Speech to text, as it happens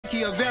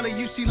Machiavelli,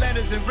 you see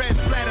letters in red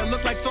splatter,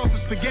 look like sauce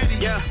with spaghetti.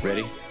 Yeah,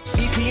 ready?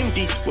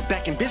 EPMD, we're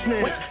back in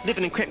business,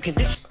 living in cramped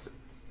conditions.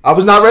 I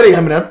was not ready,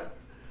 Eminem.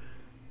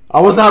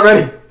 I was not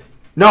ready.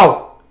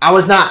 No, I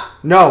was not.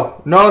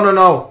 No, no, no,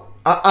 no.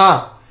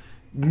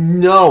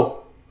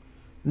 No.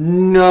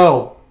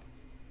 No.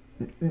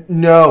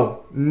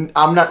 No.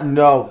 I'm not.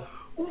 No.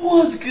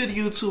 What's good,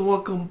 YouTube?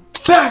 Welcome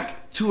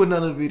back to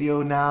another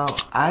video. Now,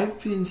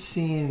 I've been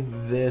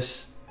seeing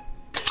this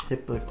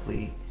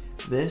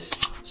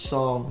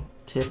song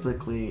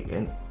typically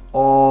in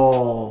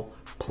all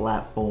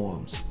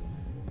platforms.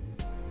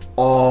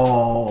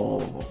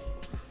 All.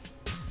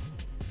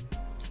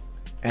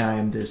 And I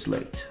am this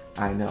late.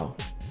 I know.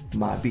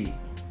 My B.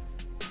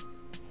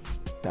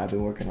 But I've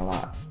been working a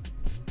lot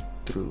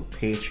through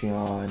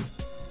Patreon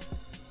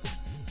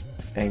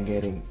and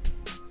getting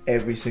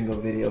every single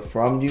video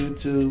from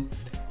YouTube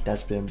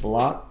that's been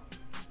blocked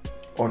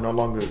or no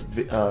longer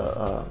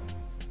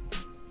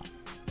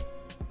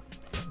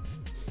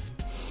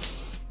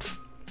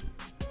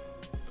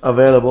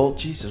available.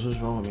 Jesus, what's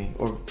wrong with me?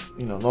 Or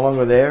no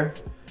longer there.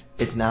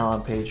 It's now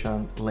on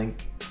Patreon.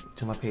 Link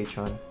to my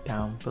Patreon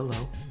down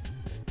below.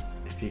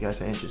 If you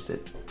guys are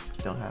interested,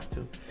 you don't have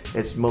to.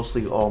 It's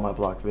mostly all my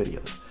blocked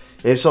videos.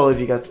 If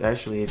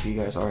you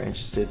guys are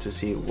interested to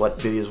see what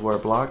videos were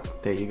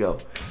blocked, there you go.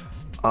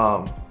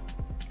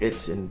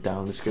 It's in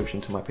down description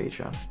to my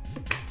Patreon.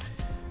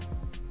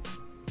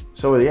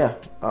 So yeah.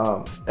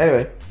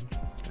 Anyway,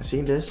 I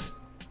seen this.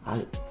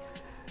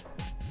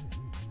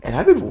 And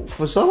I've been,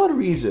 for some odd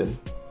reason,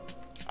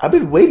 I've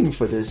been waiting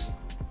for this.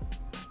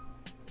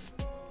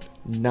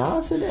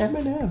 Nas and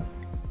Eminem.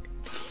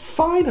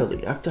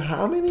 Finally, after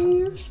how many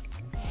years?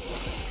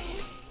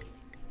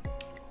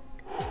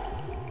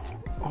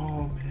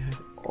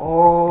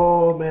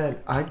 Oh man,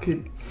 I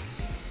could.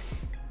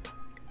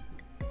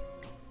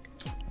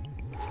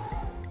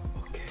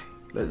 Okay,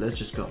 let's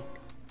just go.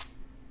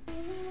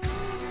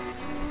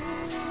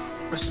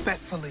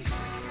 Respectfully.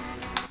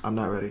 I'm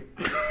not ready.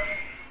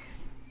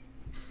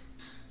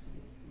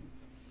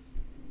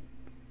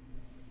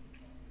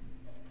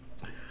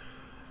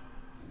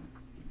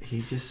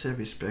 He just said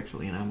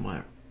respectfully, and I'm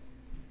like,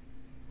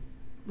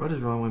 what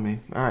is wrong with me?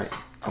 All right,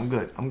 I'm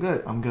good. I'm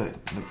good. I'm good.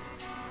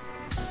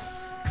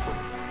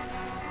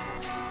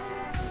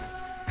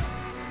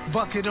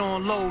 Bucket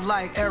on low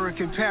like Eric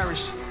and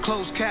Parrish.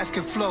 Closed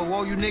casket flow,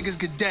 all you niggas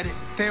get deaded.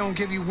 They don't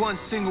give you one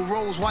single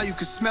rose while you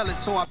can smell it,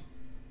 so I...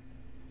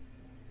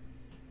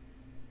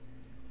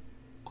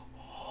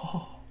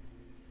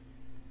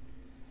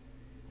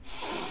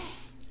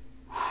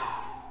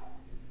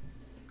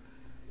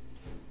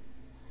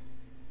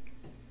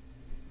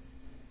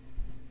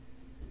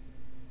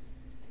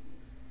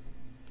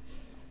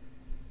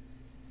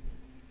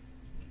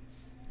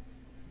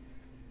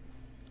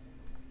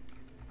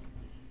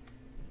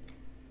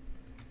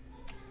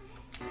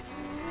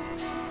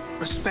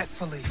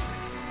 Respectfully.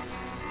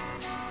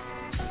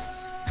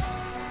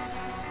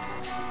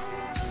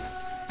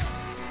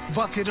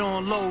 Bucket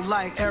on low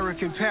like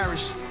Eric and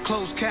Parrish.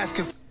 Closed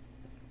casket.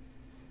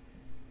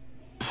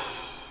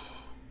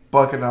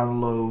 Bucket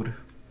on load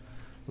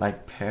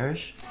like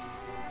Parrish.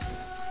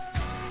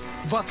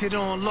 Bucket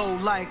on low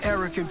like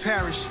Eric and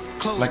Parrish.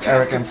 Closed like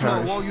Eric and flow.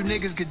 Parrish. All you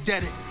niggas get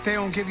deaded. They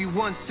don't give you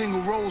one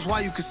single rose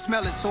while you can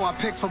smell it, so I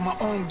pick from my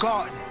own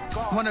garden.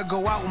 Wanna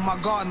go out with my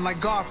garden like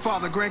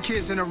Godfather.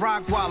 Grandkids in a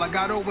rock while I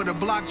got over the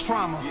block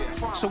trauma.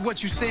 So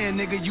what you saying,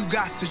 nigga, you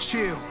got to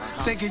chill.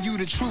 Thinking you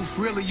the truth,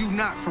 really you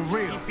not for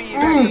real.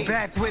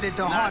 Back with it,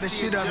 the hardest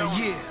shit of the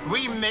year.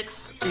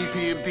 Remix,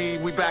 EPMD,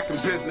 we back in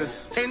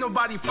business. Ain't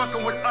nobody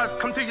fucking with us,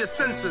 come to your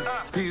senses.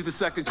 He's the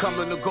second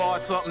coming of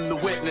God, something to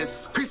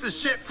witness. Piece of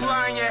shit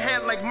fly in your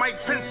head like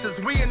Mike Pence's.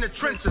 We in the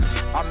trenches.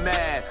 I'm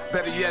mad,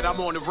 better yet,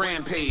 I'm on the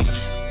rampage.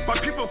 But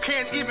people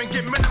can't even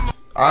get minimum.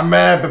 I'm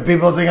mad, but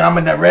people think I'm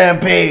in the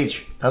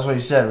rampage. That's what he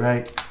said,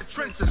 right?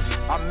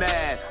 I'm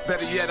mad,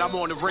 better yet, I'm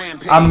on the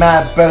rampage. I'm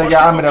mad, better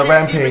yet, I'm in a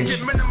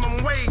rampage.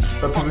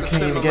 But people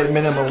can't even get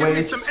minimum wage. Give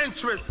me some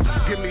interest,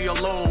 give me a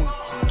loan,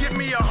 give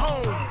me a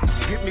home.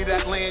 Give me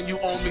that land you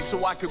owe me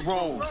so I can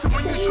roam. So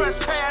when you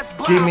trespass,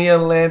 give me a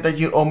land that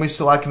you owe me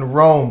so I can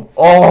roam.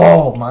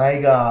 Oh my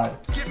God.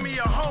 Give me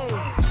a home.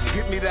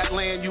 Give me that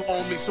land you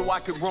owe me so I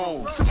can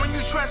roam. So when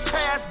you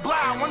trespass,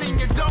 blind, one in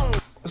your dome.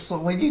 So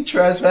when you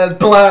trespass,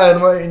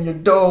 blind, right in your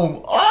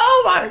dome.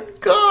 Oh my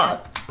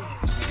God.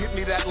 Give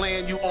me that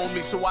land you owe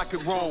me so I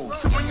can roam.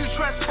 So when you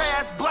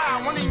trespass,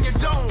 blind, one in your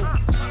dome.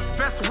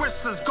 Best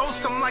wishes,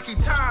 ghost them like he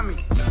timed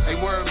me.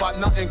 Ain't worried about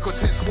nothing cause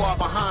hit squad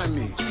behind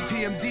me.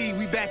 EPMD,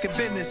 we back in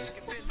business.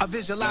 I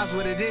visualize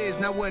what it is,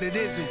 not what it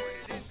isn't.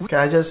 Can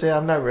I just say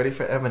I'm not ready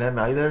for Eminem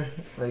either?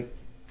 Like,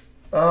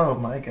 oh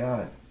my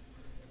God.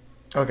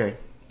 Okay.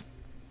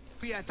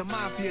 We at the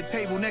mafia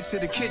table next to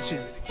the kitchen.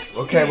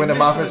 Okay, when the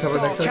mafia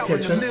table next to the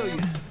kitchen.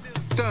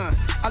 Done.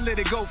 I let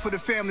it go for the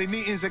family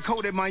meetings at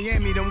Code at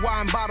Miami. Them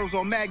wine bottles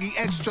on Maggie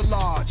extra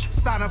large.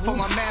 Sign up for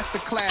my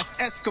masterclass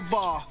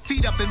Escobar.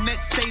 Feet up in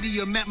Met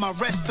Stadium at my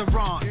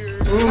restaurant.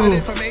 Got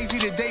it from AZ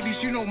to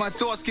Davies. You know my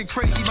thoughts get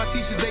crazy. My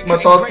teachers they My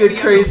thoughts get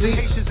crazy.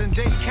 Patients in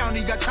Dade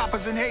County got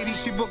choppers in Haiti.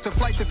 She booked a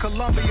flight to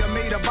Colombia.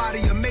 Made her body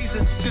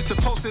amazing. Just to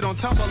post it on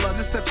Tumblr.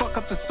 This that fuck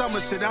up the summer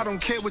shit. I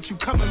don't care what you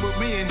coming with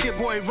me and hit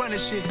boy running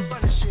shit.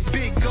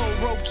 Big gold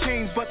rope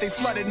chains, but they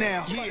flooded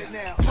now.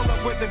 Yeah. Pull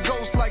up with the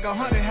ghost like a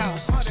haunted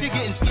house. She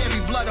getting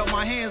scary, blood on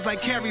my hands like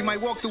Carrie.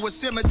 Might walk through a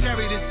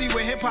cemetery to see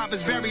where hip hop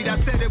is buried. I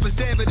said it was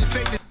dead, but it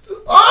faked it.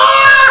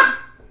 Ah!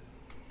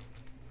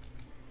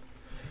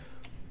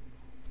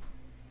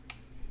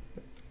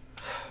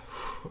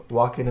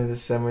 Walking in the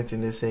cemetery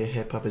and they say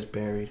hip hop is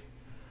buried.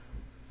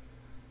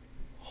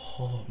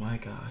 Oh my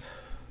god.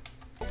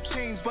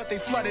 Chains, but they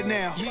flooded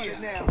now.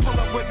 Yeah. Pull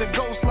up with the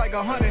ghost like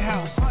a haunted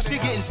house. She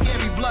getting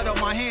scary, blood on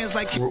my hands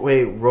like.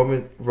 Wait,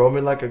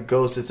 roaming like a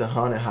ghost. It's a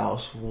haunted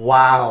house.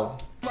 Wow.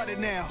 Flooded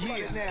now.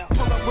 Yeah.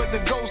 Pull up with the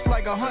ghost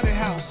like a haunted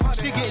house.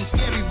 She getting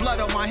scary,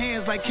 blood on my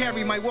hands like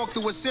Carrie. Might walk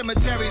through a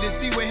cemetery to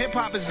see where hip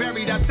hop is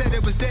buried. I said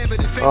it was dead,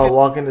 but it faked. Oh,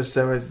 walk in the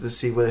cemetery to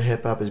see where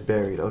hip hop is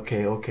buried.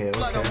 Okay.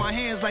 Blood on my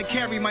hands like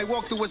Carrie. Might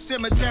walk through a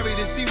cemetery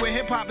to see where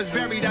hip hop is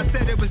buried. I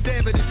said it was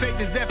dead, but it faked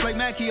his death like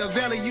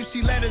Machiavelli. You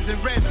see letters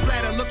in red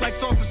splatter, look like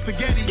sauce of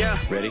spaghetti. Yeah,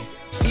 ready?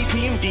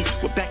 EPMD,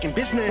 we're back in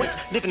business.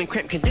 Living in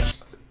cramped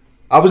conditions.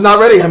 I was not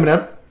ready,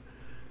 Eminem.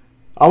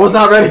 I was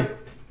not ready.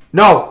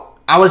 No,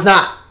 I was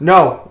not.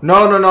 No.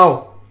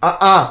 No. I'm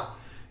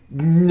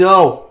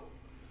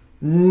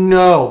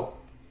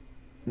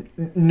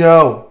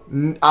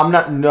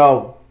not.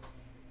 No.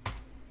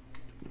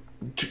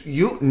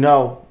 You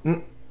no.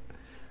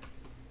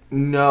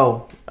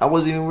 No. I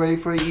wasn't even ready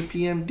for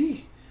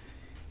EPMD.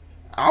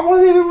 I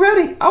wasn't even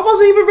ready. I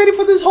wasn't even ready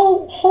for this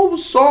whole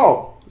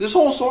song. This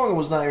whole song I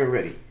was not even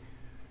ready.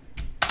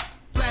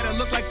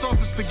 Look like sauce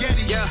of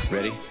spaghetti. Yeah,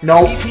 ready?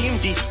 No.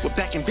 EPMD, we're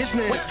back in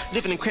business.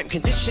 Living in cramped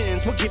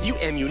conditions. We'll give you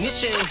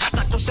ammunition.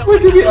 We'll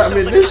give you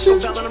ammunition.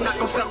 I'm not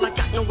gonna feel like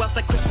got no else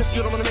like Christmas.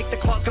 You don't wanna make the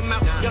claws come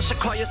out. Y'all should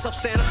call yourself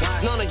Santa.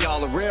 Cause none of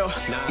y'all are real.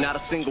 Not a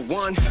single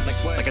one.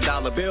 Like a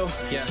dollar bill.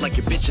 It's like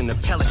your bitch in the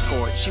pellet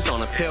court. She's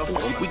on a pill.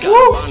 We got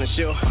her on a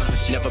shield.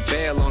 Never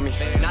bail on me.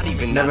 Not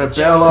even. Never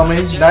bail on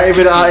me. Not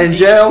even in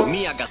jail.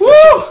 Me, I got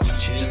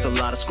just a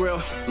lot of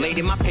skrill.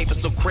 Lady, my paper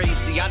so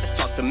crazy. I just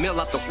tossed the mill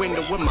out the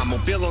window with my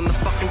mobile on the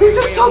fucking. He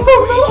just tossed a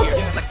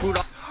bill.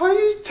 How are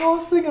you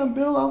tossing a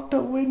bill out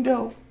the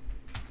window?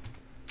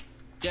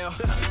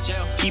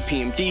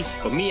 EPMD,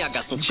 but me, I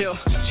got no chill.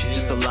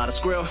 Just a lot of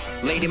skrill.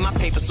 Lady, my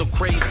paper so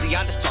crazy.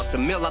 I just tossed the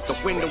mill out the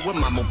window with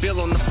my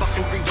mobile on the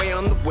fucking freeway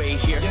on the way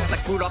here.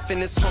 Like Rudolph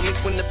and his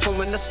homies when they're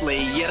pulling the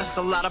sleigh. Yeah, that's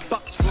a lot of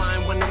bucks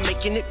flying when I'm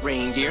making it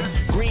reindeer.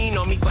 Green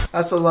on me, but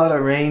that's a lot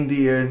of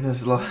reindeer in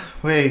this lot.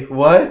 Wait,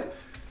 what?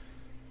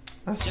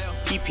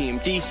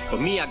 EPMD,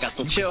 but me, I got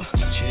no chill.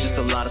 Just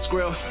a lot of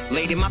skrill.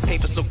 Lady, my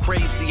paper so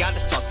crazy. I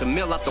just tossed the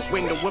mill out the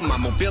window with my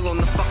mobile on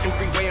the fucking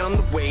freeway on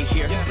the way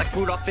here. Like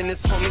Rudolph and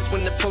his homies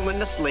when they're pulling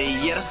the sleigh.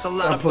 Yeah, that's a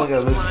lot of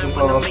bucks flying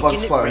when I'm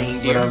making it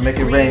reindeer. When I'm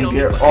making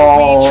reindeer.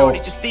 Oh.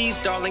 Just these,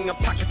 darling, a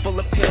pocket full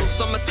of pills.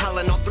 Some are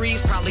Tylenol, 3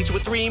 Hollies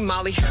with 3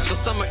 Molly. So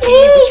some are E,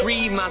 which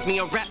reminds me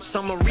of rap.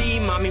 Some are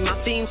mommy, my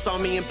theme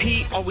song, me and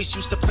Pete always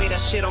used to play that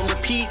shit on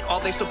repeat all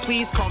day. So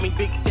please call me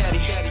Big Daddy.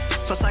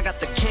 Plus I got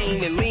the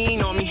cane and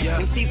lean on me.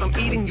 And C's I'm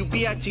eating you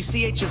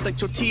BITCH is like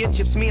tortilla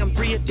chips. Me, I'm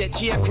free of debt.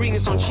 Gia green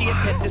is on Chia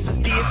Pet. This is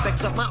the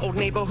effects of my old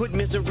neighborhood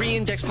misery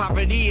index.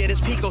 Poverty at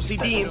its peak.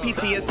 OCD and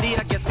PTSD.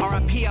 I guess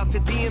RIP out to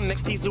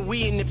DMX. These are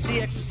we and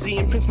Nipsey Ecstasy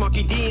and Prince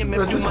Marky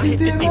DMF. Do my hit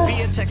 50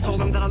 via text. Told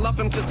him that I love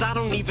him cause I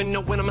don't even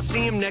know when I'ma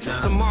see him next.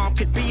 Tomorrow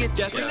could be a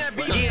death.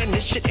 Yeah, and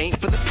this shit ain't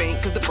for the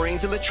faint. Cause the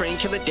brains of the train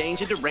kill the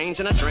danger, the range.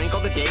 And I drank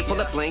all the day. Pull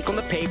that blank on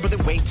the paper.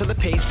 Then wait till the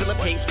pace. Feel the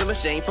pace. Feel the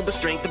shame. Feel the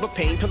strength of a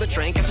pain. Feel the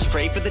trank. I just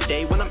pray for the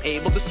day when I'm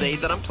able to say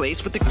that I'm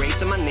placed with the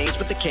greats and my names,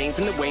 with the Canes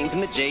and the Waynes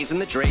and the J's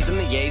and the Dre's and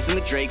the Ye's and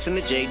the Drakes and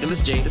the J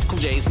Dillas, Jada's, Cool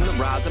J's and the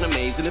Roz and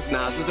Amazing as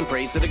Nas's and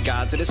praise to the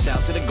gods and the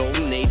shout to the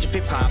golden age of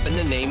hip hop and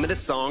the name of the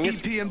song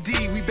is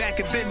EPMD. We back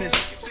in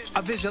business.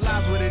 I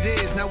visualize what it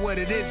is, not what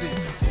it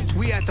isn't.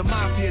 We at the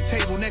mafia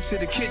table next to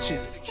the kitchen,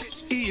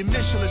 eating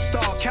Michelin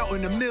star,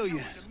 counting a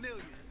million.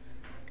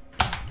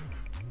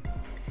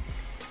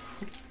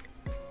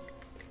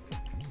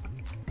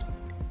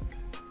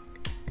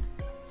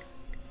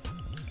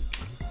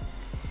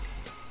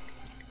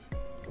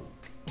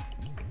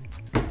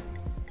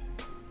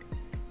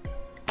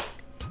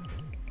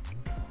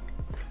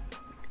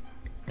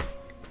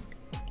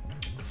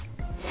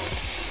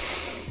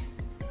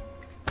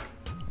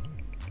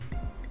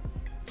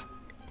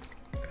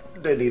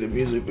 They need a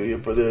music video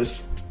for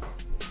this.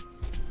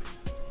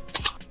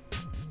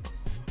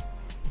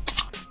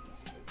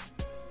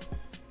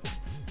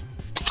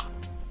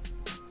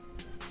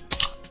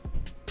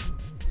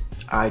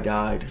 I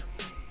died.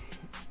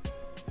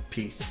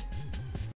 Peace.